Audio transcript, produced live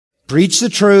Preach the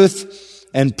truth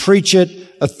and preach it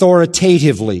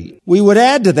authoritatively. We would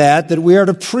add to that we are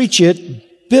to preach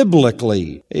it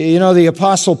biblically. You know, the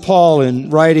Apostle Paul, in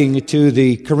writing to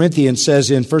the Corinthians, says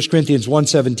in 1 Corinthians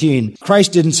 1:17,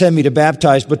 Christ didn't send me to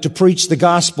baptize, but to preach the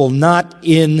gospel, not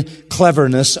in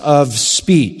cleverness of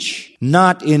speech.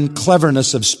 Not in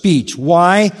cleverness of speech.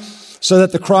 Why? So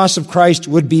that the cross of Christ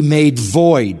would be made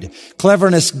void.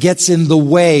 Cleverness gets in the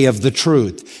way of the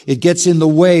truth. It gets in the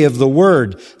way of the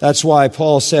word. That's why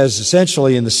Paul says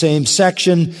essentially in the same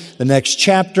section, the next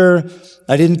chapter,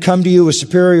 I didn't come to you with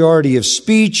superiority of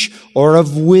speech or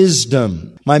of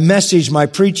wisdom. My message, my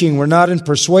preaching were not in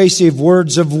persuasive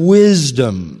words of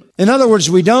wisdom. In other words,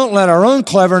 we don't let our own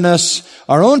cleverness,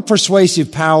 our own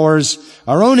persuasive powers,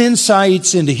 our own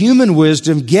insights into human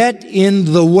wisdom get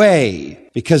in the way,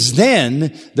 because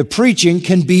then the preaching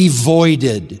can be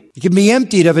voided. It can be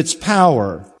emptied of its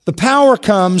power. The power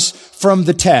comes from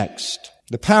the text.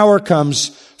 The power comes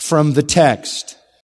from the text.